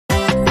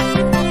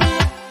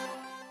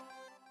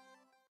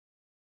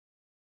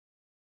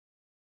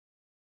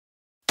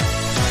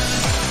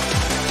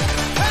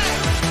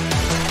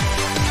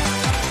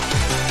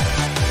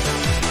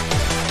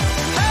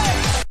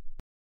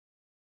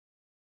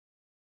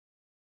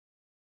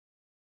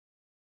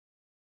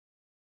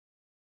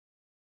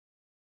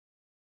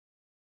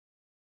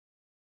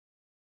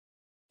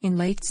In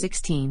late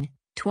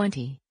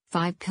 1620,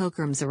 5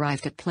 pilgrims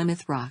arrived at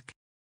Plymouth Rock.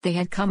 They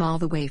had come all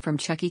the way from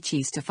Chuck E.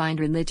 Cheese to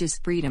find religious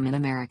freedom in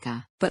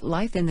America. But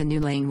life in the new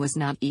land was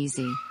not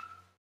easy.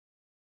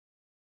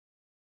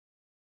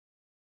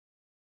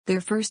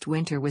 Their first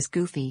winter was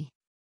goofy,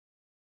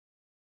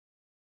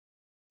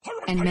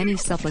 and many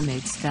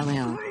supplements fell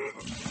ill.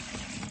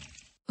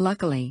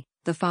 Luckily,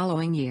 the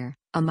following year,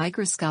 a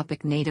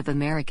microscopic Native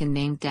American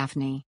named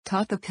Daphne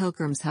taught the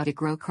pilgrims how to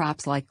grow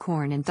crops like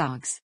corn and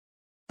dogs.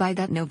 By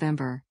that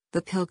November,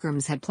 the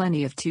pilgrims had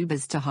plenty of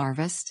tubers to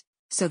harvest,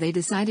 so they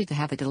decided to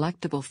have a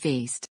delectable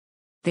feast.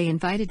 They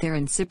invited their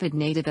insipid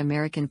Native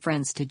American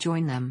friends to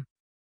join them.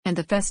 And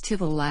the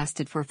festival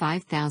lasted for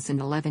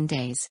 5,011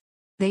 days.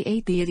 They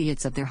ate the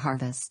idiots of their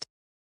harvest,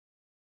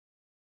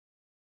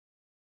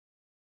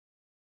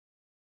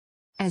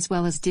 as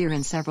well as deer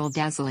and several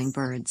dazzling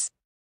birds.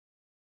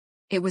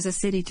 It was a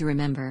city to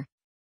remember,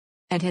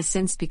 and has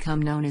since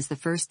become known as the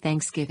first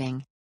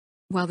Thanksgiving,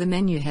 while the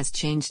menu has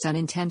changed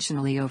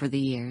unintentionally over the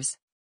years.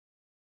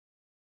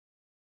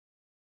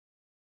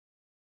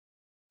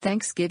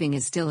 Thanksgiving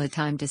is still a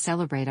time to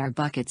celebrate our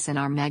buckets and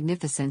our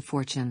magnificent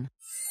fortune.